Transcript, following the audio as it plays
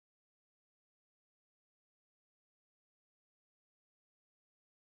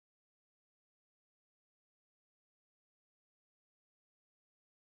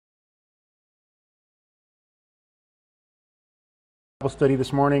Study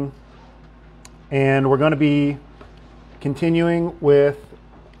this morning, and we're going to be continuing with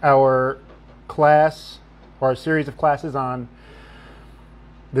our class or our series of classes on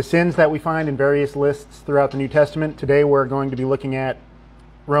the sins that we find in various lists throughout the New Testament. Today we're going to be looking at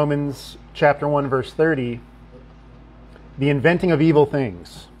Romans chapter 1 verse 30, the inventing of evil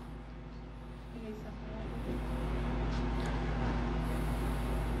things.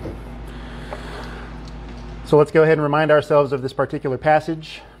 So let's go ahead and remind ourselves of this particular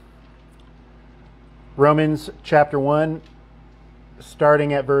passage. Romans chapter 1,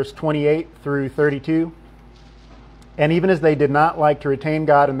 starting at verse 28 through 32. And even as they did not like to retain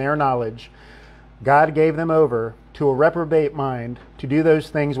God in their knowledge, God gave them over to a reprobate mind to do those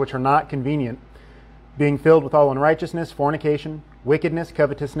things which are not convenient, being filled with all unrighteousness, fornication, wickedness,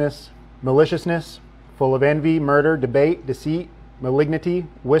 covetousness, maliciousness, full of envy, murder, debate, deceit, malignity,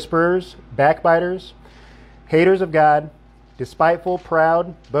 whisperers, backbiters, haters of God, despiteful,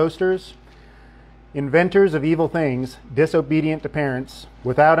 proud, boasters, inventors of evil things, disobedient to parents,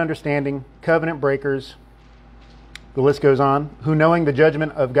 without understanding, covenant breakers. The list goes on. Who, knowing the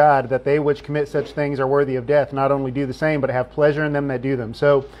judgment of God, that they which commit such things are worthy of death, not only do the same, but have pleasure in them that do them.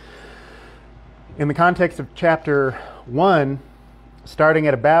 So, in the context of chapter 1, starting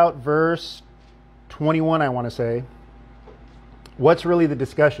at about verse 21, I want to say, what's really the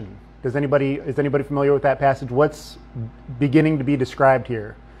discussion? Is anybody familiar with that passage? What's beginning to be described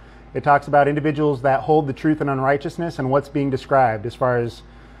here? It talks about individuals that hold the truth in unrighteousness, and what's being described as far as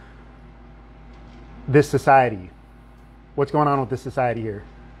this society. What's going on with this society here?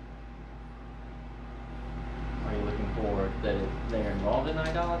 Are you looking for that they're involved in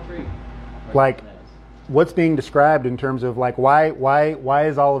idolatry? Like, what's being described in terms of like why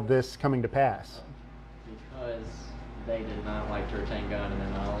is all of this coming to pass? Because they did not like to retain God in their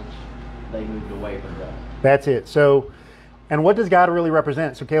knowledge. They moved away from God. That's it. So, and what does God really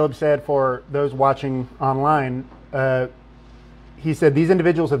represent? So Caleb said, for those watching online, he said these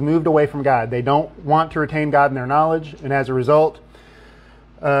individuals have moved away from God. They don't want to retain God in their knowledge, and as a result,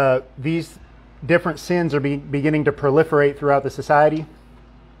 these different sins are beginning to proliferate throughout the society.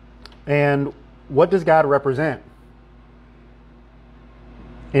 And what does God represent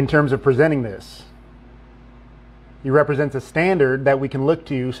in terms of presenting this? He represents a standard that we can look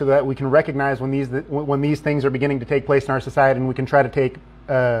to so that we can recognize when these things are beginning to take place in our society, and we can try to take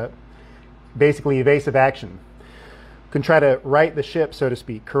basically evasive action. We can try to right the ship, so to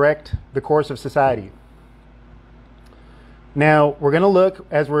speak, correct the course of society. Now, we're going to look,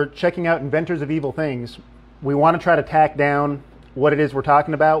 as we're checking out inventors of evil things, we want to try to tack down what it is we're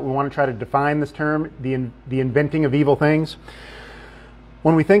talking about. We want to try to define this term, the inventing of evil things.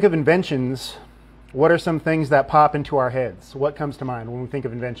 When we think of inventions, what are some things that pop into our heads? What comes to mind when we think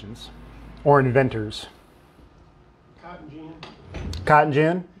of inventions or inventors? Cotton gin. Cotton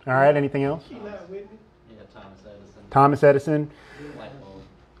gin. All right. Anything else? She not with me. Yeah, Thomas Edison. Thomas Edison. Light bulb.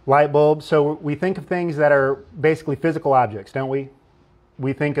 Light bulb. So we think of things that are basically physical objects, don't we?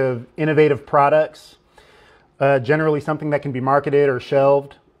 We think of innovative products, generally something that can be marketed or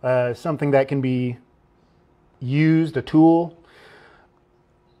shelved, something that can be used, a tool.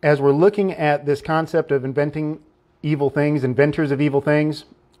 As we're looking at this concept of inventing evil things, inventors of evil things,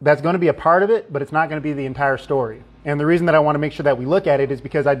 that's going to be a part of it, but it's not going to be the entire story. And the reason that I want to make sure that we look at it is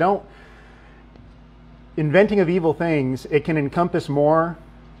because inventing of evil things, it can encompass more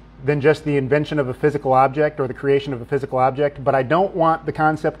than just the invention of a physical object or the creation of a physical object, but I don't want the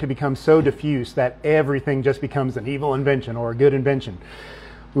concept to become so diffuse that everything just becomes an evil invention or a good invention.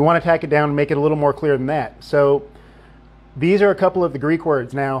 We want to tack it down and make it a little more clear than that. So, these are a couple of the Greek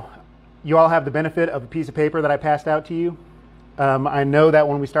words. Now, you all have the benefit of a piece of paper that I passed out to you. I know that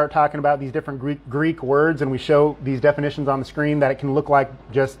when we start talking about these different Greek words and we show these definitions on the screen, that it can look like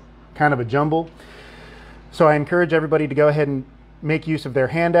just kind of a jumble. So I encourage everybody to go ahead and make use of their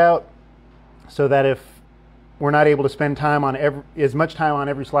handout so that if we're not able to spend time on as much time on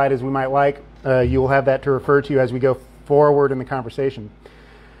every slide as we might like, you will have that to refer to as we go forward in the conversation.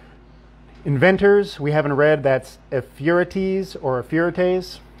 Inventors, we haven't read, that's Ephurates or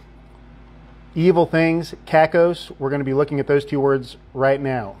Ephurates. Evil things, kakos, we're going to be looking at those two words right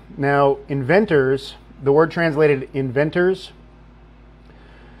now. Now, inventors, the word translated inventors,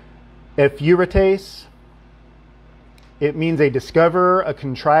 Ephurates, it means a discoverer, a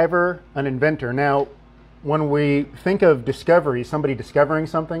contriver, an inventor. Now, when we think of discovery, somebody discovering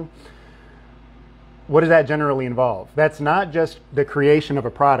something, what does that generally involve? That's not just the creation of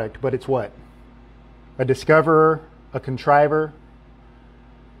a product, but it's what? A discoverer, a contriver.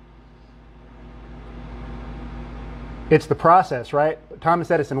 It's the process, right? Thomas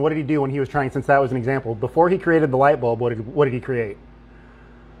Edison, what did he do when he was trying, since that was an example? Before he created the light bulb, what did he create?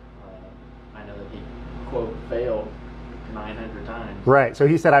 quote, failed 900 times. Right. So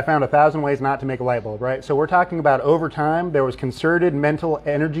he said, I found 1,000 ways not to make a light bulb, right? So we're talking about over time, there was concerted mental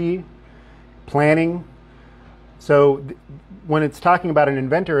energy, planning. So when it's talking about an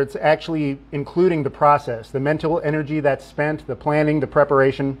inventor, it's actually including the process, the mental energy that's spent, the planning, the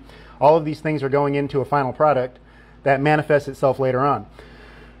preparation. All of these things are going into a final product that manifests itself later on.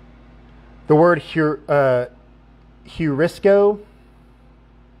 The word heurisco,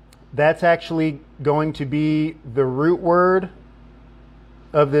 that's actually going to be the root word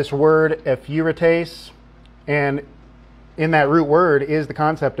of this word ephurates, and in that root word is the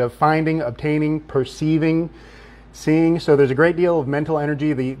concept of finding, obtaining, perceiving, seeing. So there's a great deal of mental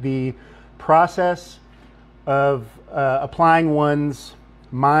energy. The process of applying one's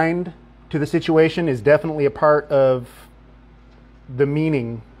mind to the situation is definitely a part of the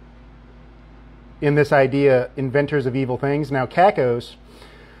meaning in this idea, inventors of evil things. Now, kakos,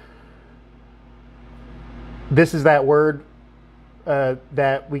 this is that word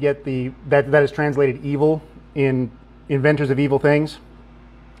that we get that is translated evil in inventors of evil things.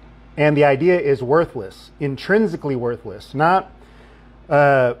 And the idea is worthless, intrinsically worthless, not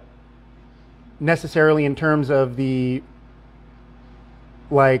necessarily in terms of the,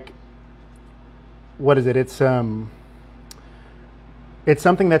 like, what is it? It's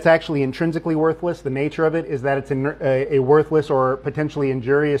something that's actually intrinsically worthless. The nature of it is that it's a worthless or potentially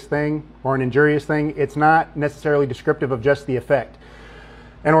injurious thing, or an injurious thing. It's not necessarily descriptive of just the effect.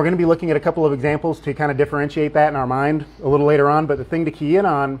 And we're going to be looking at a couple of examples to kind of differentiate that in our mind a little later on. But the thing to key in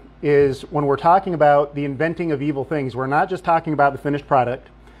on is when we're talking about the inventing of evil things, we're not just talking about the finished product.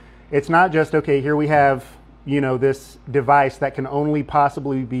 It's not just, okay, here we have, this device that can only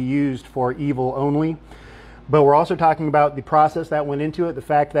possibly be used for evil only. But we're also talking about the process that went into it, the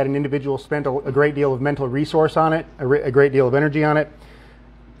fact that an individual spent a great deal of mental resource on it, a great deal of energy on it.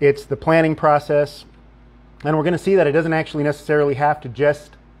 It's the planning process. And we're going to see that it doesn't actually necessarily have to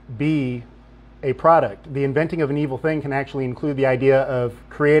just be a product. The inventing of an evil thing can actually include the idea of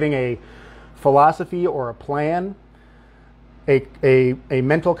creating a philosophy or a plan, a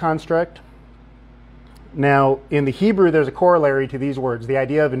mental construct. Now, in the Hebrew, there's a corollary to these words, the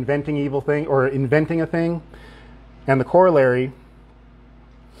idea of inventing evil thing or inventing a thing. And the corollary,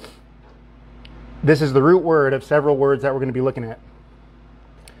 this is the root word of several words that we're going to be looking at.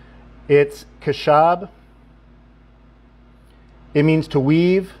 It's kashab. It means to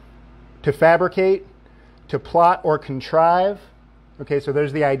weave, to fabricate, to plot or contrive. Okay, so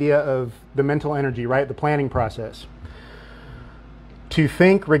there's the idea of the mental energy, right? The planning process. To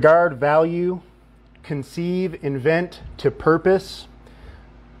think, regard, value, conceive, invent, to purpose.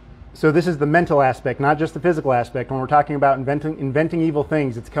 So this is the mental aspect, not just the physical aspect. When we're talking about inventing evil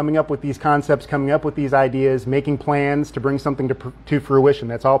things, it's coming up with these concepts, coming up with these ideas, making plans to bring something to fruition.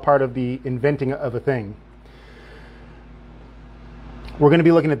 That's all part of the inventing of a thing. We're going to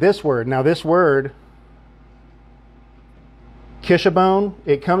be looking at this word. Now this word, kishabone,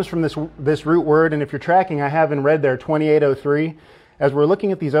 it comes from this root word, and if you're tracking, I have in red there 2803. As we're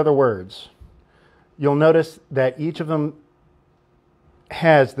looking at these other words, you'll notice that each of them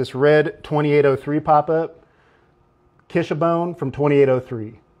has this red 2803 pop-up. Kishabone from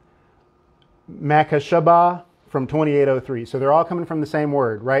 2803. Makashaba from 2803. So they're all coming from the same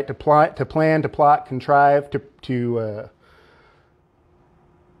word, right? To plot, to plan, to plot, contrive, to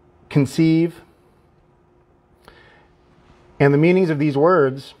conceive. And the meanings of these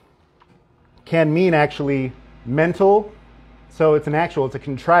words can mean actually mental. So it's a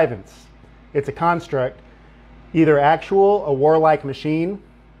contrivance. It's a construct. Either actual, a warlike machine,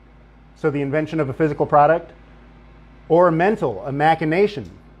 so the invention of a physical product, or mental, a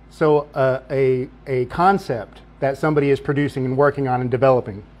machination, so a concept that somebody is producing and working on and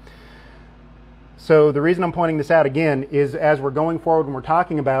developing. So the reason I'm pointing this out again is as we're going forward and we're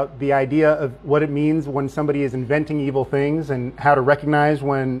talking about the idea of what it means when somebody is inventing evil things and how to recognize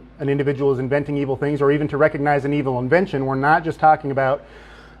when an individual is inventing evil things, or even to recognize an evil invention, we're not just talking about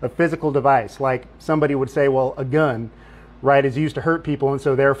a physical device, like somebody would say, well, a gun, right, is used to hurt people, and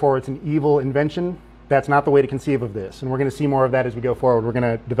so therefore it's an evil invention. That's not the way to conceive of this, and we're going to see more of that as we go forward. We're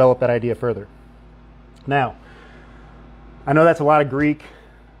going to develop that idea further. Now, I know that's a lot of Greek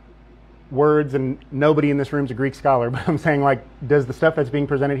words, and nobody in this room is a Greek scholar, but I'm saying, like, does the stuff that's being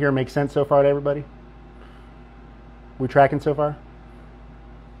presented here make sense so far to everybody? We tracking so far?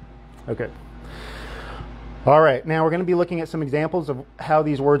 Okay. All right, now we're going to be looking at some examples of how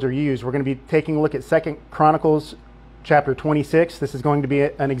these words are used. We're going to be taking a look at 2 Chronicles chapter 26. This is going to be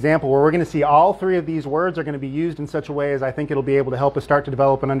an example where we're going to see all three of these words are going to be used in such a way as I think it'll be able to help us start to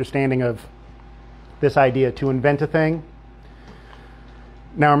develop an understanding of this idea, to invent a thing.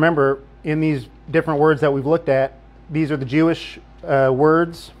 Now remember, in different words that we've looked at. These are the Jewish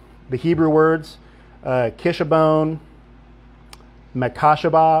words, the Hebrew words, kishabon,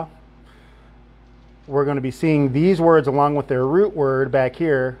 makashaba. We're going to be seeing these words along with their root word back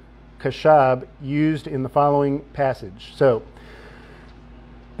here, kashab, used in the following passage. So,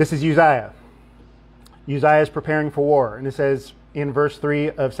 this is Uzziah. Uzziah is preparing for war, and it says in verse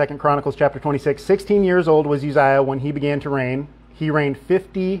 3 of 2 Chronicles chapter 26, 16 years old was Uzziah when he began to reign. He reigned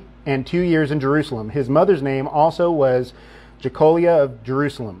 52 years in Jerusalem. His mother's name also was Jecoliah of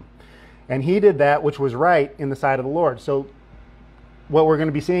Jerusalem. And he did that which was right in the sight of the Lord. So what we're going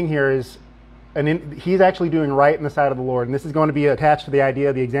to be seeing here is he's actually doing right in the sight of the Lord. And this is going to be attached to the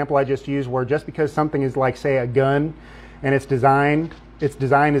idea, the example I just used, where just because something is like, say, a gun, and its design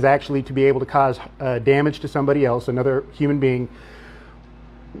is actually to be able to cause damage to somebody else, another human being,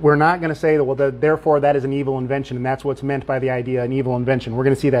 we're not going to say that, well, therefore that is an evil invention, and that's what's meant by the idea, an evil invention. We're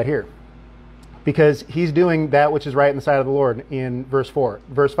going to see that here. Because he's doing that which is right in the sight of the Lord in verse 4.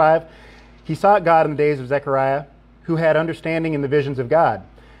 Verse 5, he sought God in the days of Zechariah, who had understanding in the visions of God.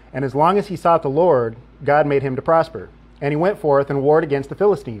 And as long as he sought the Lord, God made him to prosper. And he went forth and warred against the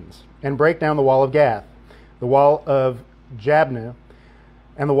Philistines, and brake down the wall of Gath, the wall of Jabneh,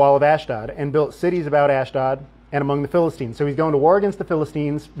 and the wall of Ashdod, and built cities about Ashdod and among the Philistines. So he's going to war against the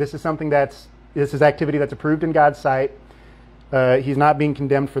Philistines. This is activity that's approved in God's sight. He's not being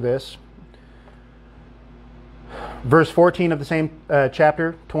condemned for this. Verse 14 of the same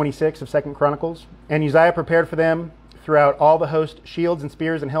chapter 26 of 2 Chronicles. And Uzziah prepared for them throughout all the host shields and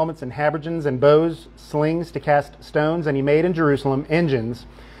spears and helmets and habergeons and bows, slings to cast stones. And he made in Jerusalem engines,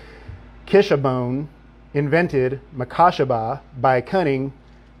 kishabon, invented makashaba, by cunning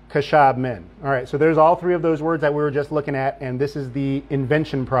kashab men. All right, so there's all three of those words that we were just looking at, and this is the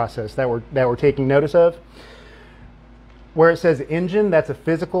invention process that we're taking notice of. Where it says engine, that's a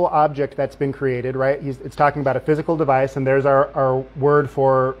physical object that's been created, right? It's talking about a physical device, and there's our word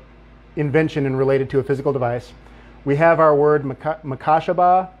for invention and related to a physical device. We have our word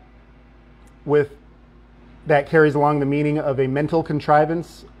makashaba, that carries along the meaning of a mental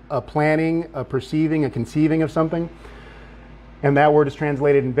contrivance, a planning, a perceiving, a conceiving of something. And that word is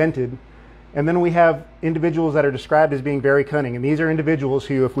translated invented. And then we have individuals that are described as being very cunning. And these are individuals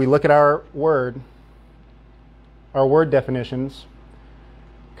who, if we look at our word definitions,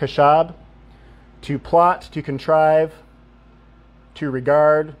 kashab, to plot, to contrive, to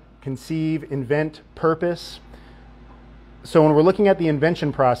regard, conceive, invent, purpose. So when we're looking at the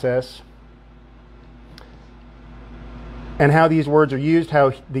invention process and how these words are used,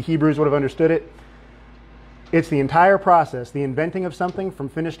 how the Hebrews would have understood it, it's the entire process, the inventing of something from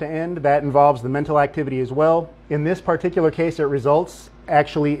finish to end, that involves the mental activity as well. In this particular case, it results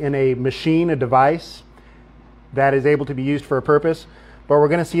actually in a machine, a device that is able to be used for a purpose. But we're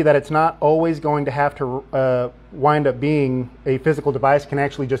going to see that it's not always going to have to wind up being a physical device. It can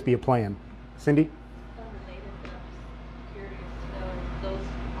actually just be a plan. Cindy? Unrelated, but I'm curious to know if those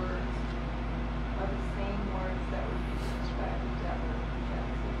words are the same words that were used to describe the devil,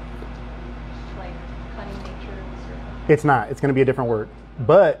 like cunning nature and serpent. It's not. It's going to be a different word.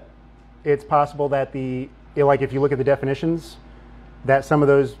 But it's possible that like if you look at the definitions, that some of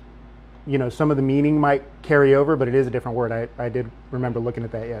those, some of the meaning might carry over, but it is a different word. I did remember looking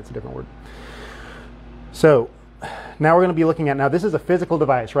at that. Yeah, it's a different word. So now we're going to be looking at, now this is a physical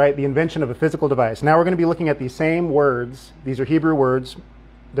device, right? The invention of a physical device. Now we're going to be looking at these same words. These are Hebrew words.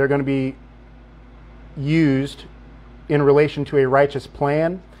 They're going to be used in relation to a righteous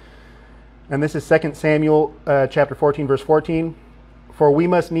plan. And this is 2 Samuel chapter 14, verse 14. For we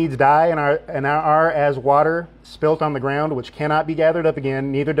must needs die and are as water spilt on the ground, which cannot be gathered up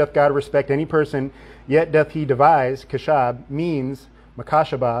again. Neither doth God respect any person, yet doth he devise, kashab, means,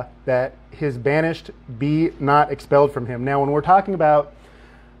 makashaba, that his banished be not expelled from him. Now, when we're talking about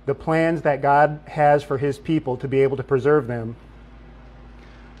the plans that God has for his people to be able to preserve them,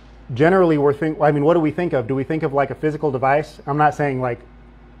 generally what do we think of? Do we think of like a physical device? I'm not saying like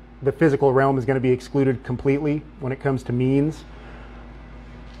the physical realm is going to be excluded completely when it comes to means.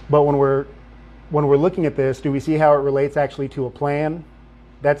 But when we're looking at this, do we see how it relates actually to a plan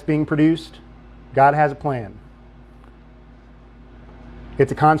that's being produced? God has a plan.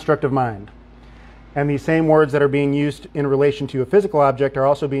 It's a construct of mind. And these same words that are being used in relation to a physical object are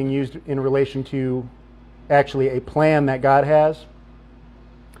also being used in relation to actually a plan that God has.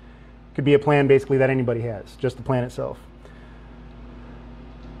 Could be a plan basically that anybody has, just the plan itself.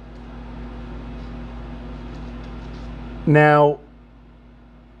 Now,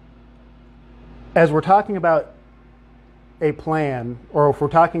 as we're talking about a plan, or if we're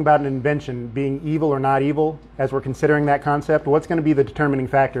talking about an invention being evil or not evil, as we're considering that concept, what's going to be the determining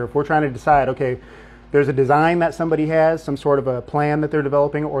factor? If we're trying to decide, okay, there's a design that somebody has, some sort of a plan that they're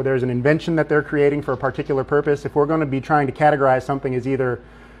developing, or there's an invention that they're creating for a particular purpose, if we're going to be trying to categorize something as either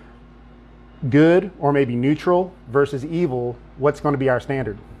good or maybe neutral versus evil, what's going to be our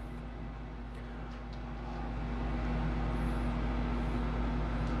standard?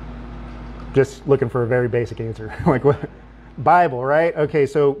 Just looking for a very basic answer. Like what? Bible, right? Okay,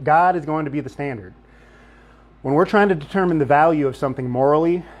 so God is going to be the standard. When we're trying to determine the value of something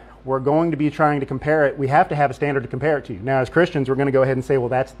morally, we're going to be trying to compare it. We have to have a standard to compare it to. Now, as Christians, we're going to go ahead and say, well,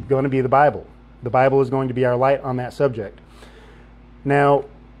 that's going to be the Bible. The Bible is going to be our light on that subject. Now,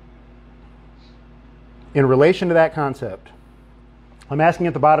 in relation to that concept, I'm asking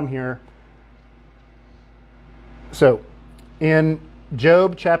at the bottom here, so in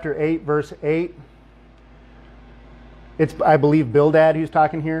Job chapter 8, verse 8, it's, I believe, Bildad who's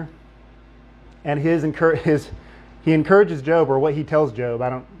talking here. And he encourages Job, or what he tells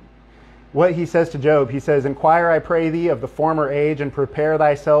Job, what he says to Job, he says, "Inquire, I pray thee, of the former age, and prepare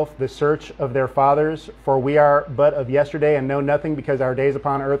thyself the search of their fathers, for we are but of yesterday, and know nothing, because our days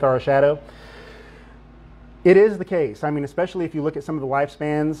upon earth are a shadow." It is the case. I mean, especially if you look at some of the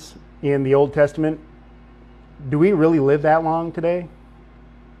lifespans in the Old Testament, do we really live that long today?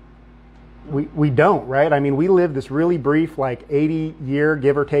 We don't, right? I mean, we live this really brief, like 80-year,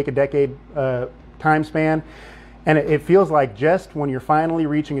 give or take a decade time span. And it feels like just when you're finally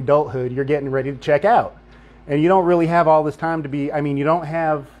reaching adulthood, you're getting ready to check out. And you don't really have all this time to be, I mean, you don't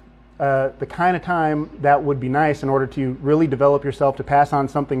have the kind of time that would be nice in order to really develop yourself to pass on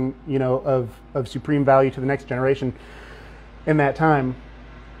something, you know, of supreme value to the next generation in that time.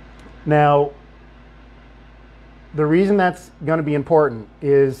 Now, the reason that's going to be important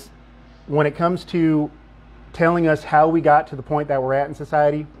is when it comes to telling us how we got to the point that we're at in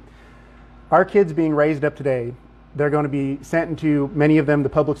society, our kids being raised up today, they're going to be sent into, many of them, the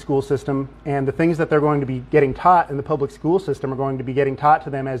public school system, and the things that they're going to be getting taught in the public school system are going to be getting taught to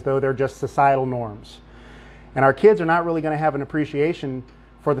them as though they're just societal norms. And our kids are not really going to have an appreciation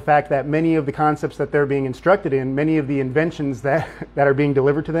for the fact that many of the concepts that they're being instructed in, many of the inventions that are being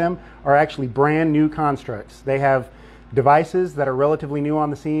delivered to them are actually brand new constructs. They have devices that are relatively new on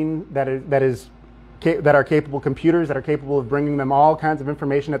the scene, that are capable computers, that are capable of bringing them all kinds of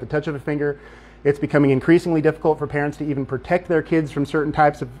information at the touch of a finger. It's becoming increasingly difficult for parents to even protect their kids from certain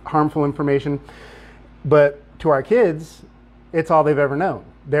types of harmful information. But to our kids, it's all they've ever known.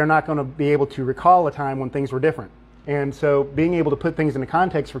 They're not going to be able to recall a time when things were different. And so being able to put things into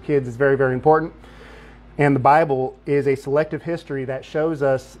context for kids is very, very important. And the Bible is a selective history that shows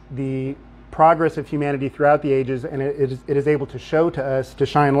us the progress of humanity throughout the ages, and it is able to show to us, to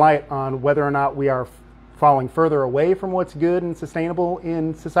shine light on whether or not we are falling further away from what's good and sustainable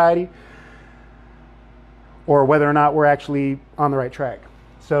in society, or whether or not we're actually on the right track.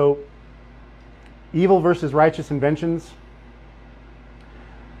 So, evil versus righteous inventions.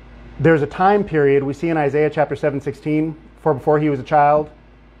 There's a time period we see in Isaiah chapter 7:16, for before he was a child,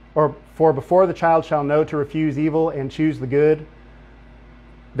 or for before the child shall know to refuse evil and choose the good.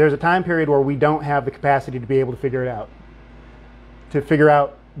 There's a time period where we don't have the capacity to be able to figure it out, to figure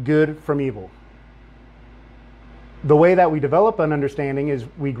out good from evil. The way that we develop an understanding is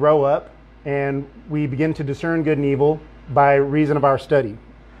we grow up and we begin to discern good and evil by reason of our study.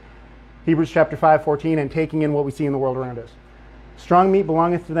 Hebrews chapter 5:14, and taking in what we see in the world around us. Strong meat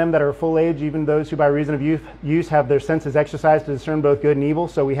belongeth to them that are of full age, even those who by reason of use have their senses exercised to discern both good and evil.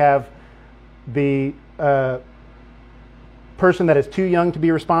 So we have the person that is too young to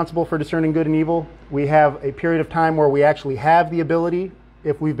be responsible for discerning good and evil. We have a period of time where we actually have the ability,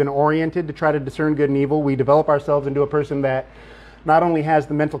 if we've been oriented to try to discern good and evil. We develop ourselves into a person that not only has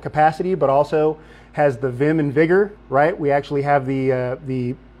the mental capacity, but also has the vim and vigor, right? We actually have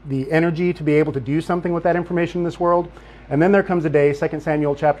the energy to be able to do something with that information in this world. And then there comes a day, 2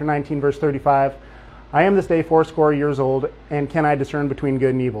 Samuel chapter 19, verse 35, I am this day 80 years old, and can I discern between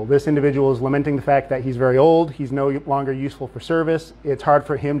good and evil? This individual is lamenting the fact that he's very old, he's no longer useful for service. It's hard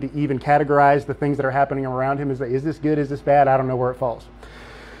for him to even categorize the things that are happening around him. Is this good, is this bad? I don't know where it falls.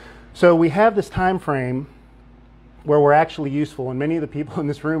 So we have this time frame where we're actually useful, and many of the people in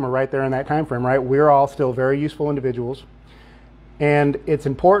this room are right there in that time frame, right? We're all still very useful individuals, and it's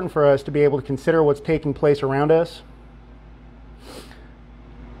important for us to be able to consider what's taking place around us.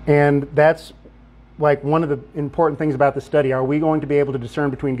 And that's like one of the important things about the study. Are we going to be able to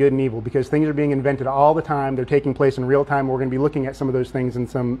discern between good and evil? Because things are being invented all the time. They're taking place in real time. We're going to be looking at some of those things in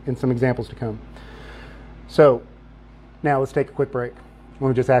some examples to come. So now let's take a quick break. Let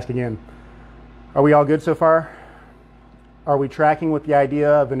me just ask again. Are we all good so far? are we tracking with the idea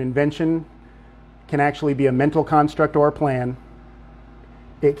of an invention can actually be a mental construct or a plan?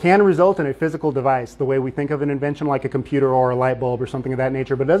 It can result in a physical device, the way we think of an invention, like a computer or a light bulb or something of that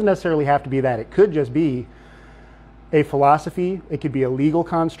nature, but it doesn't necessarily have to be that. It could just be a philosophy. It could be a legal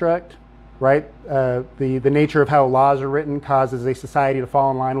construct, right? The nature of how laws are written causes a society to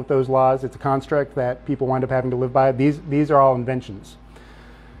fall in line with those laws. It's a construct that people wind up having to live by. These are all inventions.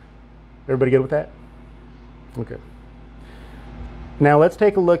 Everybody good with that? Okay. Now let's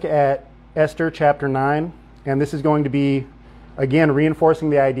take a look at Esther chapter 9, and this is going to be, again,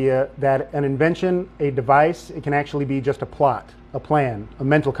 reinforcing the idea that an invention, a device, it can actually be just a plot, a plan, a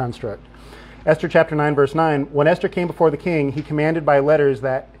mental construct. Esther chapter 9, verse 9, when Esther came before the king, he commanded by letters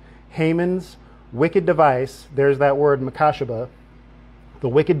that Haman's wicked device, there's that word makashaba, the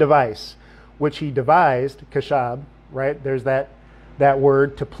wicked device, which he devised, kashab, right? There's that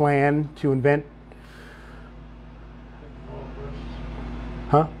word, to plan, to invent.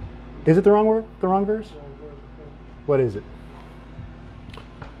 Huh? Is it the wrong word? The wrong verse? What is it?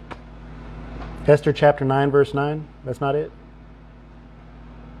 Esther chapter 9, verse 9? That's not it?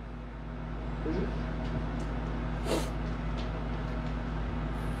 Is it?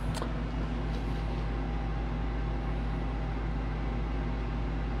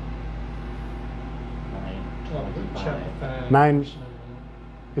 Chapter 5. 9.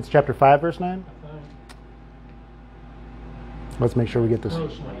 It's chapter 5, verse 9? Let's make sure we get this.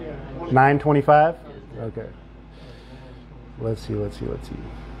 9:25? Okay. Let's see. Let's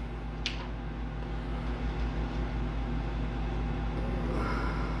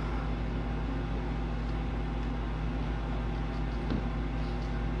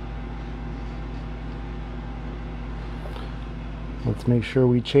make sure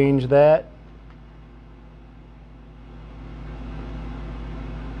we change that.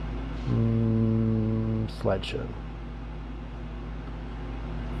 Slideshow.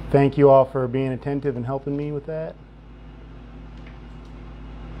 Thank you all for being attentive and helping me with that.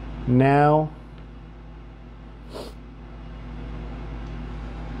 Now,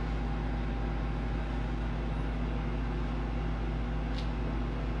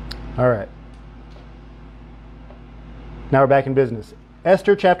 all right. Now we're back in business.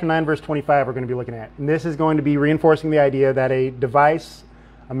 Esther chapter 9, verse 25 we're going to be looking at. And this is going to be reinforcing the idea that a device,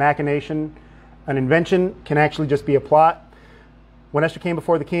 a machination, an invention can actually just be a plot. When Esther came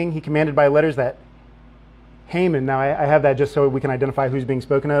before the king, he commanded by letters that Haman, now I have that just so we can identify who's being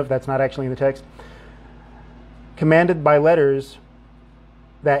spoken of. That's not actually in the text. Commanded by letters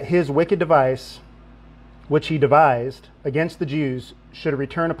that his wicked device, which he devised against the Jews, should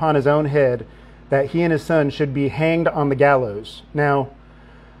return upon his own head, that he and his son should be hanged on the gallows. Now,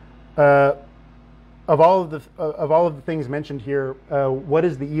 of all of the things mentioned here, what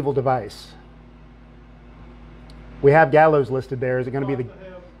is the evil device? We have gallows listed there. Is it going to be the...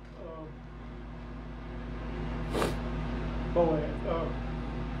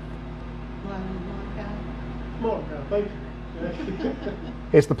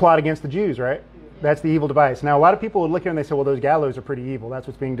 It's the plot against the Jews, right? That's the evil device. Now, a lot of people would look here and they say, well, those gallows are pretty evil. That's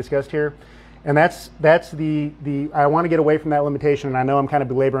what's being discussed here. And that's the I want to get away from that limitation, and I know I'm kind of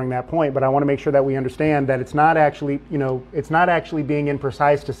belaboring that point, but I want to make sure that we understand that it's not actually, it's not actually being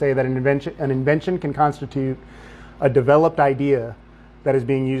imprecise to say that an invention can constitute a developed idea that is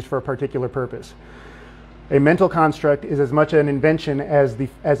being used for a particular purpose. A mental construct is as much an invention as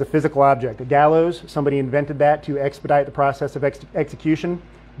a physical object. A gallows, somebody invented that to expedite the process of execution.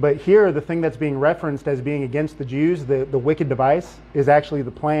 But here, the thing that's being referenced as being against the Jews, the wicked device, is actually the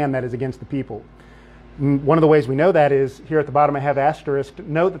plan that is against the people. One of the ways we know that is, here at the bottom I have asterisk.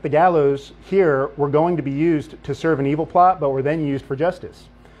 Note that the gallows here were going to be used to serve an evil plot, but were then used for justice.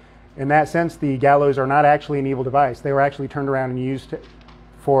 In that sense, the gallows are not actually an evil device. They were actually turned around and used to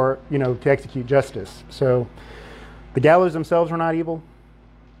execute justice. So the gallows themselves were not evil.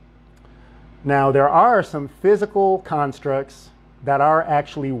 Now, there are some physical constructs that are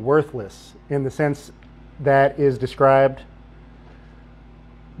actually worthless in the sense that is described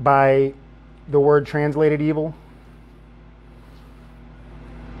by the word translated evil.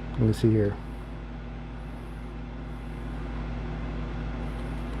 Let me see here.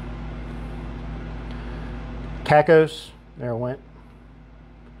 Kakos, there it went.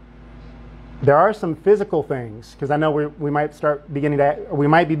 There are some physical things, because I know we might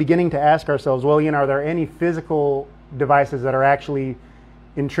be beginning to ask ourselves, well, are there any physical devices that are actually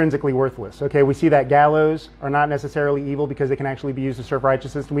intrinsically worthless? Okay, we see that gallows are not necessarily evil because they can actually be used to serve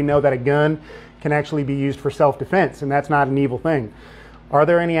righteousness. We know that a gun can actually be used for self-defense, and that's not an evil thing. Are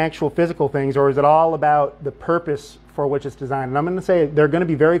there any actual physical things, or is it all about the purpose for which it's designed. And I'm going to say they're going to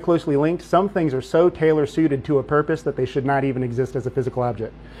be very closely linked. Some things are so tailor-suited to a purpose that they should not even exist as a physical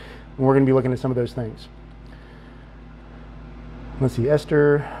object. And we're going to be looking at some of those things. Let's see,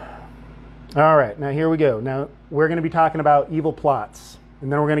 Esther. All right, now here we go. Now we're going to be talking about evil plots,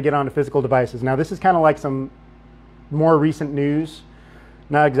 and then we're going to get on to physical devices. Now this is kind of like some more recent news.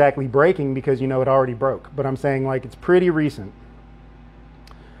 Not exactly breaking because, you know, it already broke, but I'm saying like it's pretty recent.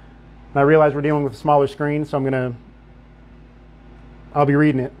 And I realize we're dealing with a smaller screen, so I'll be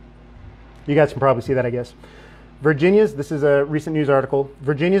reading it. You guys can probably see that, I guess. This is a recent news article.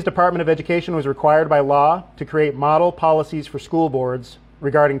 Virginia's Department of Education was required by law to create model policies for school boards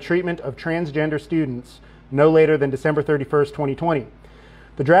regarding treatment of transgender students no later than December 31st, 2020.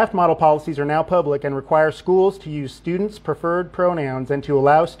 The draft model policies are now public and require schools to use students' preferred pronouns and to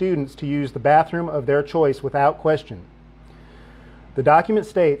allow students to use the bathroom of their choice without question. The document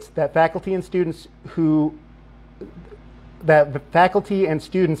states that faculty and students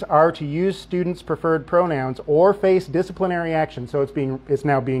are to use students' preferred pronouns or face disciplinary action. So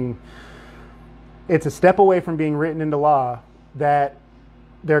it's a step away from being written into law that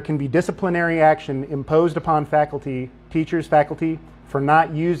there can be disciplinary action imposed upon faculty, for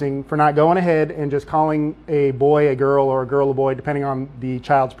not going ahead and just calling a boy a girl or a girl a boy, depending on the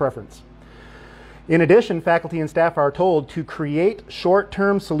child's preference. In addition, faculty and staff are told to create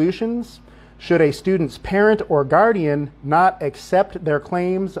short-term solutions should a student's parent or guardian not accept their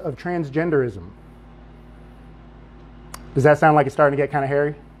claims of transgenderism. Does that sound like it's starting to get kind of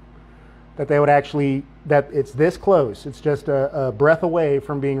hairy? That it's this close, it's just a breath away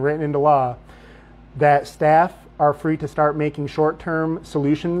from being written into law, that staff are free to start making short-term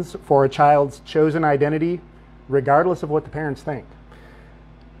solutions for a child's chosen identity, regardless of what the parents think.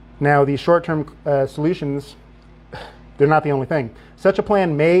 Now, these short-term solutions, they're not the only thing. Such a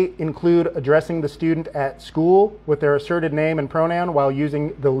plan may include addressing the student at school with their asserted name and pronoun while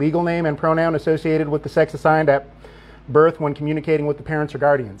using the legal name and pronoun associated with the sex assigned at birth when communicating with the parents or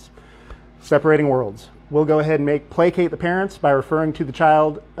guardians. Separating worlds. We'll go ahead and placate the parents by referring to the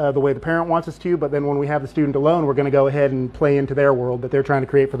child the way the parent wants us to, but then when we have the student alone, we're going to go ahead and play into their world that they're trying to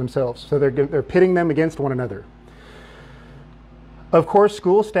create for themselves. So they're pitting them against one another. Of course,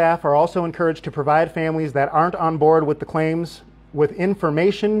 school staff are also encouraged to provide families that aren't on board with the claims with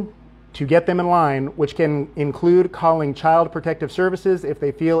information to get them in line, which can include calling Child Protective Services if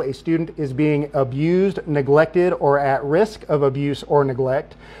they feel a student is being abused, neglected, or at risk of abuse or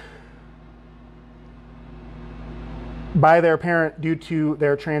neglect by their parent due to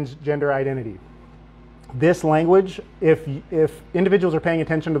their transgender identity. This language, if individuals are paying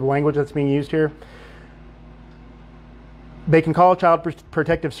attention to the language that's being used here, they can call Child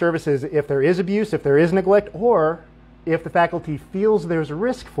Protective Services if there is abuse, if there is neglect, or if the faculty feels there's a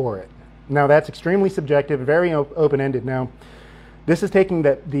risk for it. Now, that's extremely subjective, very open-ended. Now, this is taking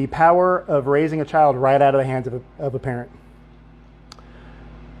the power of raising a child right out of the hands of a parent.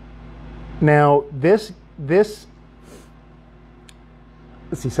 Now, this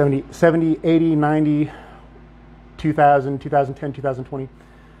let's see, 70, 80, 90, 2000, 2010, 2020.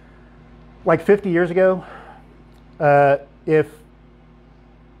 Like 50 years ago, if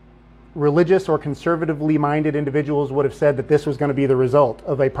religious or conservatively minded individuals would have said that this was going to be the result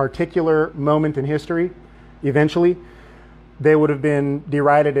of a particular moment in history, eventually, they would have been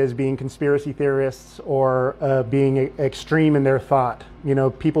derided as being conspiracy theorists or being extreme in their thought. You know,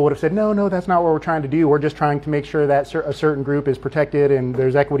 people would have said, no, that's not what we're trying to do. We're just trying to make sure that a certain group is protected and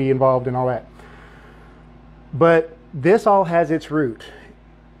there's equity involved and all that. But this all has its root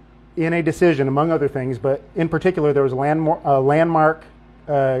in a decision, among other things, but in particular, there was a landmark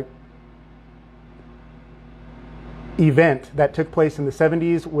event that took place in the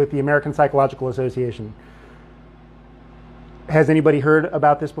 70s with the American Psychological Association. Has anybody heard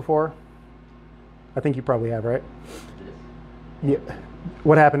about this before? I think you probably have, right? Yeah.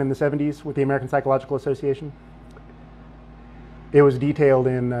 What happened in the 70s with the American Psychological Association? It was detailed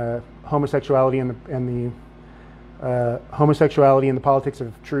in homosexuality and the politics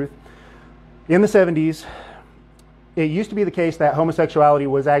of truth. In the 70s, it used to be the case that homosexuality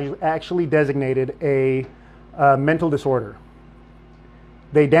was actually designated a mental disorder.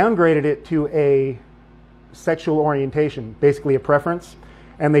 They downgraded it to a sexual orientation, basically a preference,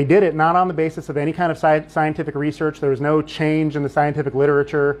 and they did it not on the basis of any kind of scientific research. There was no change in the scientific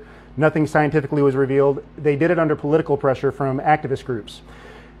literature. Nothing scientifically was revealed. They did it under political pressure from activist groups.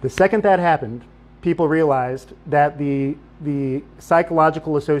 The second that happened, people realized that the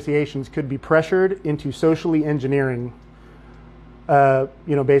psychological associations could be pressured into socially engineering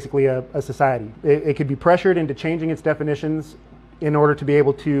basically a society. It could be pressured into changing its definitions in order to be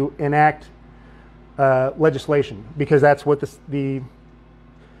able to enact legislation, because that's what the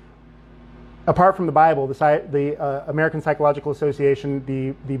apart from the Bible, the American Psychological Association,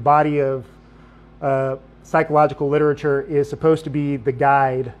 the body of psychological literature, is supposed to be the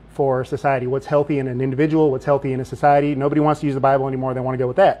guide for society. What's healthy in an individual, what's healthy in a society. Nobody wants to use the Bible anymore. They want to go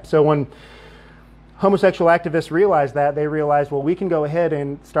with that. So when homosexual activists realized that, they realized, well, we can go ahead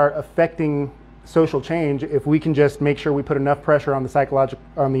and start affecting social change if we can just make sure we put enough pressure on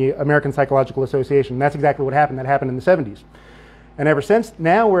the American Psychological Association. And that's exactly what happened. That happened in the 70s. And ever since,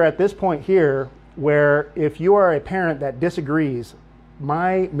 now we're at this point here where if you are a parent that disagrees,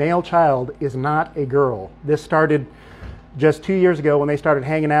 my male child is not a girl. This started just 2 years ago when they started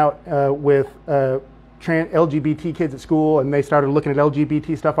hanging out with LGBT kids at school, and they started looking at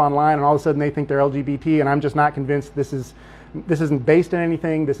LGBT stuff online, and all of a sudden they think they're LGBT, and I'm just not convinced this isn't based in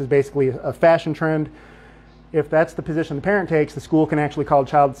anything. This is basically a fashion trend. If that's the position the parent takes, the school can actually call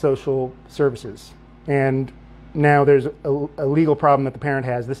child social services. And now there's a legal problem that the parent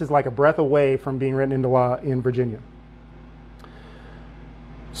has. This is like a breath away from being written into law in Virginia.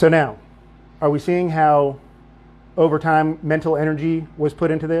 So now, are we seeing how over time mental energy was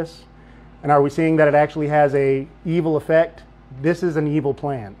put into this? And are we seeing that it actually has a evil effect? This is an evil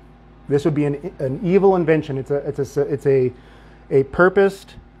plan. This would be an evil invention. It's a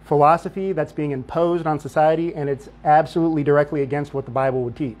purposed philosophy that's being imposed on society, and it's absolutely directly against what the Bible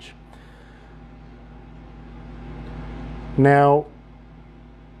would teach. Now,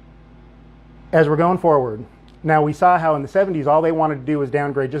 as we're going forward, now we saw how in the 70s all they wanted to do was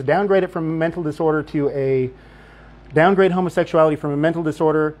downgrade it from a mental disorder to downgrade homosexuality from a mental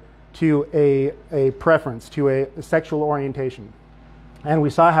disorder to a preference, to a sexual orientation. And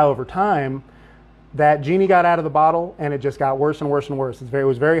we saw how over time that genie got out of the bottle, and it just got worse and worse and worse. It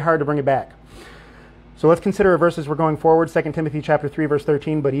was very hard to bring it back. So let's consider verses we're going forward. 2 Timothy chapter 3, verse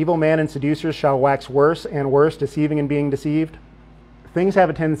 13. But evil men and seducers shall wax worse and worse, deceiving and being deceived. Things have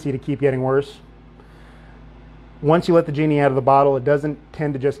a tendency to keep getting worse. Once you let the genie out of the bottle, it doesn't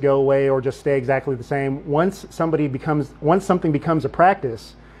tend to just go away or just stay exactly the same. Once something becomes a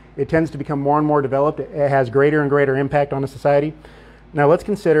practice, it tends to become more and more developed. It has greater and greater impact on a society. Now let's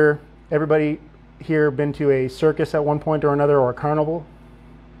consider, everybody here been to a circus at one point or another, or a carnival?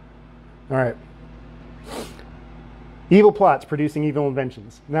 All right. Evil plots producing evil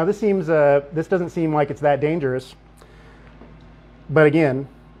inventions. Now this doesn't seem like it's that dangerous, but again,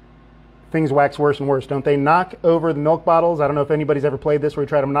 things wax worse and worse, don't they? Knock over the milk bottles. I don't know if anybody's ever played this where you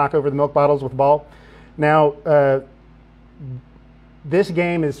try to knock over the milk bottles with a ball. Now, this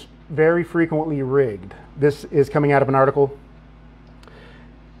game is very frequently rigged. This is coming out of an article.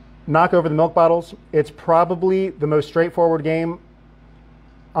 Knock over the milk bottles. It's probably the most straightforward game.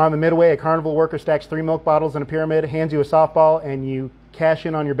 On the midway, a carnival worker stacks 3 milk bottles in a pyramid, hands you a softball, and you cash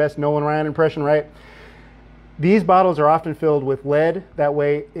in on your best Nolan Ryan impression, right? These bottles are often filled with lead that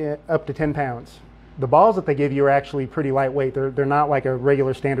weigh up to 10 pounds. The balls that they give you are actually pretty lightweight. They're not like a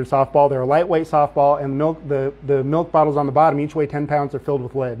regular standard softball. They're a lightweight softball, and the milk bottles on the bottom each weigh 10 pounds. They're filled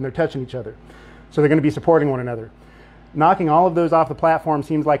with lead, and they're touching each other. So they're going to be supporting one another. Knocking all of those off the platform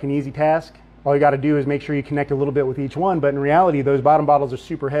seems like an easy task. All you got to do is make sure you connect a little bit with each one, but in reality, those bottom bottles are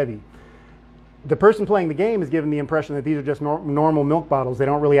super heavy. The person playing the game is given the impression that these are just normal milk bottles. They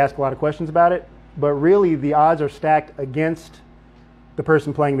don't really ask a lot of questions about it, but really the odds are stacked against the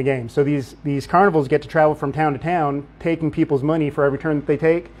person playing the game. So these carnivals get to travel from town to town, taking people's money for every turn that they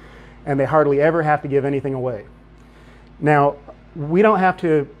take, and they hardly ever have to give anything away. Now, we don't have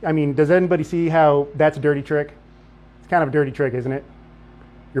to, does anybody see how that's a dirty trick? It's kind of a dirty trick, isn't it?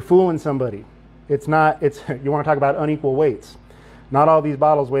 You're fooling somebody. You want to talk about unequal weights. Not all these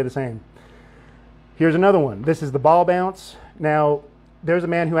bottles weigh the same. Here's another one. This is the ball bounce. Now, there's a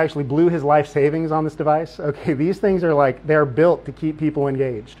man who actually blew his life savings on this device. Okay, these things are they're built to keep people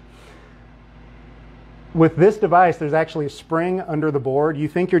engaged. With this device, there's actually a spring under the board. You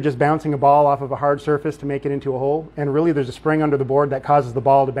think you're just bouncing a ball off of a hard surface to make it into a hole, and really there's a spring under the board that causes the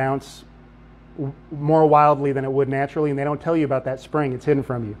ball to bounce more wildly than it would naturally, and they don't tell you about that spring. It's hidden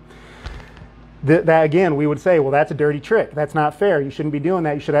from you. That again, we would say, well, that's a dirty trick. That's not fair. You shouldn't be doing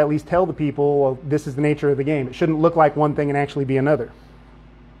that. You should at least tell the people, well, this is the nature of the game. It shouldn't look like one thing and actually be another.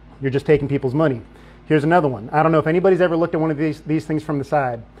 You're just taking people's money. Here's another one. I don't know if anybody's ever looked at one of these things from the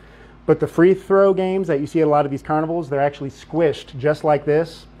side, but the free throw games that you see at a lot of these carnivals, they're actually squished just like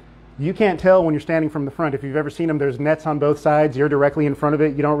this. You can't tell when you're standing from the front. If you've ever seen them, there's nets on both sides. You're directly in front of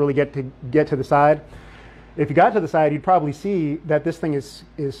it. You don't really get to the side. If you got to the side, you'd probably see that this thing is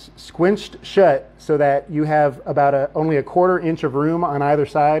squinched shut so that you have about only a 1/4 inch of room on either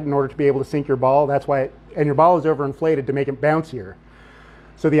side in order to be able to sink your ball. That's why, and your ball is overinflated to make it bouncier.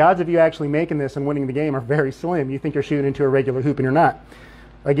 So the odds of you actually making this and winning the game are very slim. You think you're shooting into a regular hoop and you're not.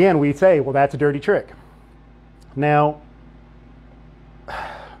 Again, we say, well, that's a dirty trick. Now,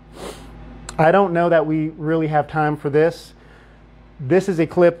 I don't know that we really have time for this. This is a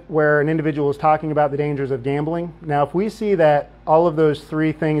clip where an individual is talking about the dangers of gambling. Now, if we see that all of those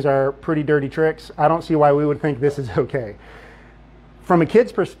three things are pretty dirty tricks, I don't see why we would think this is okay. From a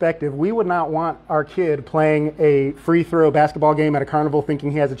kid's perspective, we would not want our kid playing a free throw basketball game at a carnival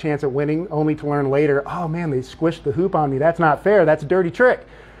thinking he has a chance at winning, only to learn later, oh man, they squished the hoop on me. That's not fair. That's a dirty trick.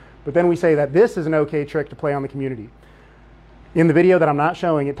 But then we say that this is an okay trick to play on the community. In the video that I'm not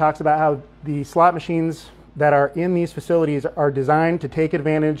showing, it talks about how the slot machines that are in these facilities are designed to take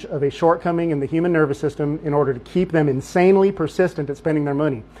advantage of a shortcoming in the human nervous system in order to keep them insanely persistent at spending their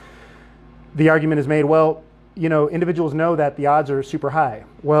money. The argument is made, well, you know, individuals know that the odds are super high.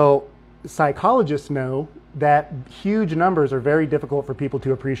 Well, psychologists know that huge numbers are very difficult for people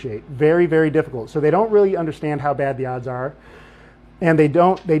to appreciate. Very, very difficult. So they don't really understand how bad the odds are. And they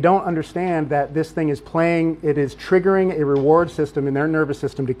don't understand that this thing is playing, it is triggering a reward system in their nervous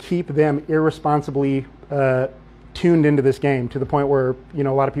system to keep them irresponsibly tuned into this game to the point where, you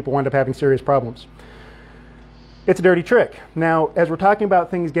know, a lot of people wind up having serious problems. It's a dirty trick. Now, as we're talking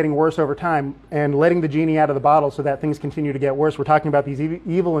about things getting worse over time and letting the genie out of the bottle so that things continue to get worse, we're talking about these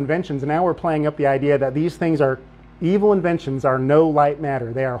evil inventions, and now we're playing up the idea that these things are, evil inventions are no light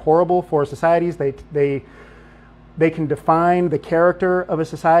matter. They are horrible for societies. They can define the character of a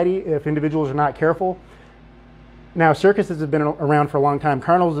society if individuals are not careful. Now, circuses have been around for a long time.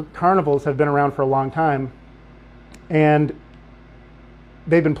 Carnivals have been around for a long time. And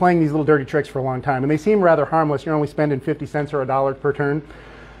they've been playing these little dirty tricks for a long time. And they seem rather harmless. You're only spending 50 cents or $1 per turn.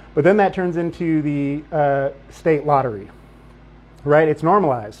 But then that turns into the state lottery, right? It's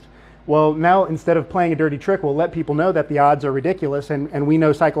normalized. Well, now instead of playing a dirty trick, we'll let people know that the odds are ridiculous, and we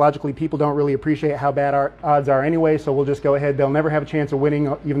know psychologically people don't really appreciate how bad our odds are anyway, so we'll just go ahead. They'll never have a chance of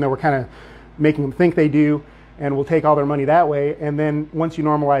winning, even though we're kind of making them think they do, and we'll take all their money that way. And then once you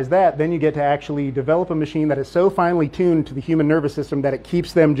normalize that, then you get to actually develop a machine that is so finely tuned to the human nervous system that it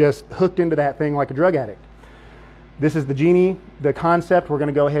keeps them just hooked into that thing like a drug addict. This is the genie, the concept. We're going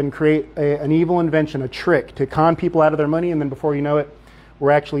to go ahead and create an evil invention, a trick to con people out of their money, and then before you know it, we're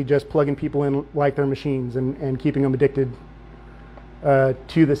actually just plugging people in like they're machines and keeping them addicted to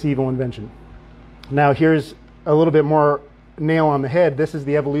this evil invention. Now here's a little bit more nail on the head. This is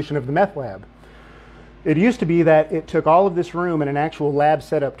the evolution of the meth lab. It used to be that it took all of this room and an actual lab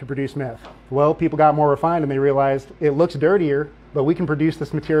setup to produce meth. Well, people got more refined and they realized it looks dirtier, but we can produce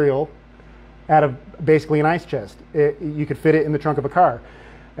this material out of basically an ice chest. You could fit it in the trunk of a car.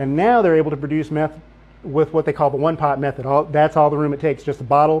 And now they're able to produce meth with what they call the one-pot method. That's all the room it takes, just a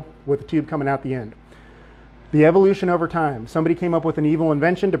bottle with a tube coming out the end. The evolution over time. Somebody came up with an evil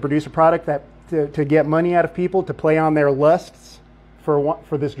invention to produce a product that to get money out of people, to play on their lusts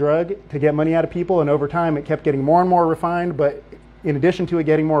for this drug, to get money out of people, and over time it kept getting more and more refined, but in addition to it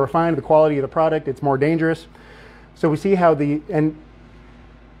getting more refined, the quality of the product, it's more dangerous. So we see how and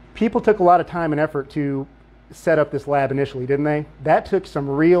people took a lot of time and effort to set up this lab initially, didn't they? That took some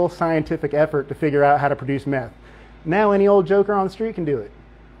real scientific effort to figure out how to produce meth. Now any old joker on the street can do it.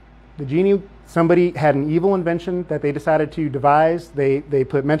 The genie, somebody had an evil invention that they decided to devise. They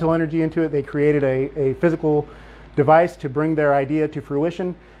put mental energy into it. They created a physical device to bring their idea to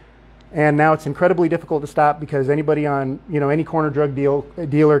fruition. And now it's incredibly difficult to stop because anybody on, you know, any corner drug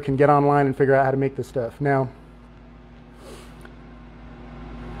dealer can get online and figure out how to make this stuff. Now,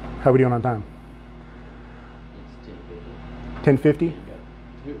 how are we doing on time? 10:50?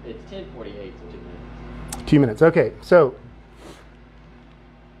 It's 10:48, so 2 minutes. 2 minutes. Okay, so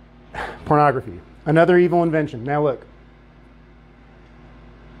pornography, another evil invention. Now look,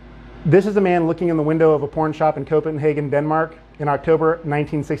 this is a man looking in the window of a porn shop in Copenhagen, Denmark in October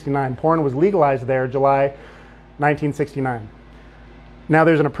 1969. Porn was legalized there July 1969. Now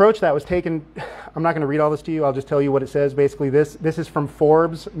there's an approach that was taken. I'm not going to read all this to you. I'll just tell you what it says. Basically, this is from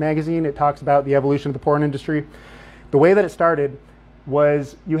Forbes magazine. It talks about the evolution of the porn industry. The way that it started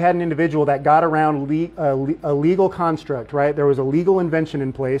was you had an individual that got around a legal construct, right? There was a legal invention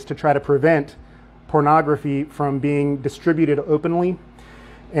in place to try to prevent pornography from being distributed openly.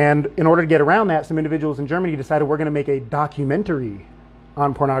 And in order to get around that, some individuals in Germany decided we're going to make a documentary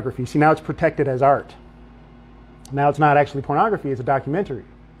on pornography. See, now it's protected as art. Now it's not actually pornography, it's a documentary.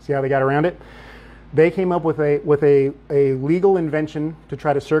 See how they got around it? They came up with a legal invention to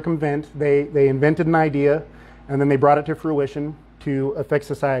try to circumvent. They invented an idea, and then they brought it to fruition to affect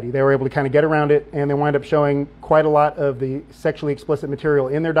society. They were able to kind of get around it, and they wind up showing quite a lot of the sexually explicit material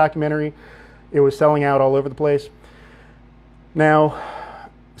in their documentary. It was selling out all over the place. Now,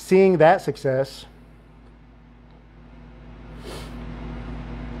 seeing that success,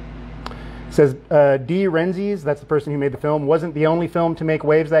 it says D. Renzies, that's the person who made the film, wasn't the only film to make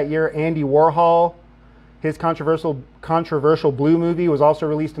waves that year. Andy Warhol, his controversial Blue movie was also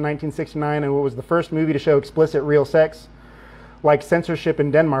released in 1969, and it was the first movie to show explicit real sex, like Censorship in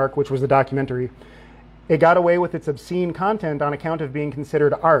Denmark, which was the documentary. It got away with its obscene content on account of being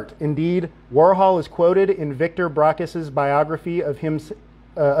considered art. Indeed, Warhol is quoted in Victor Brachus's biography of him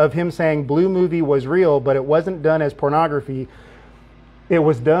saying Blue movie was real, but it wasn't done as pornography. It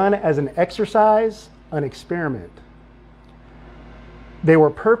was done as an exercise, an experiment. They were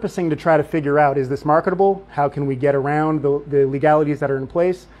purposing to try to figure out, is this marketable? How can we get around the legalities that are in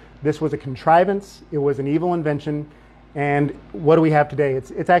place? This was a contrivance. It was an evil invention. And what do we have today?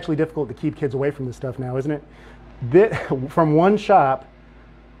 It's actually difficult to keep kids away from this stuff now, isn't it? From one shop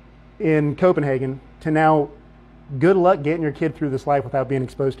in Copenhagen to now, good luck getting your kid through this life without being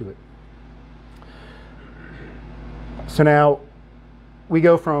exposed to it. So now we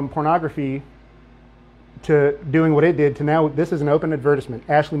go from pornography to doing what it did to now this is an open advertisement.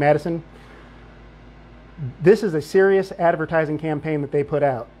 Ashley Madison, this is a serious advertising campaign that they put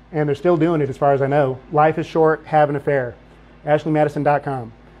out. And they're still doing it as far as I know. Life is short, have an affair.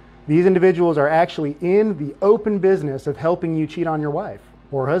 AshleyMadison.com. These individuals are actually in the open business of helping you cheat on your wife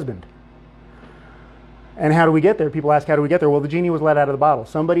or husband. And how do we get there? People ask, how do we get there? Well, the genie was let out of the bottle.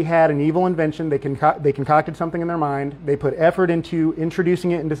 Somebody had an evil invention. They concocted something in their mind. They put effort into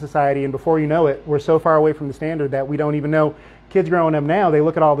introducing it into society. And before you know it, we're so far away from the standard that we don't even know. Kids growing up now, they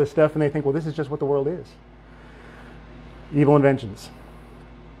look at all this stuff and they think, well, this is just what the world is. Evil inventions.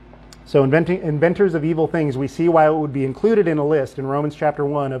 So inventors of evil things, we see why it would be included in a list in Romans chapter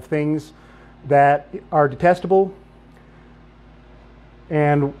 1 of things that are detestable.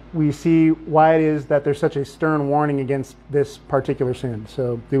 And we see why it is that there's such a stern warning against this particular sin.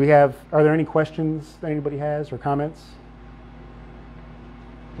 So are there any questions that anybody has or comments?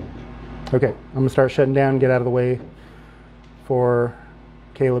 Okay, I'm going to start shutting down and get out of the way for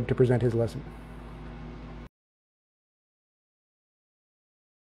Caleb to present his lesson.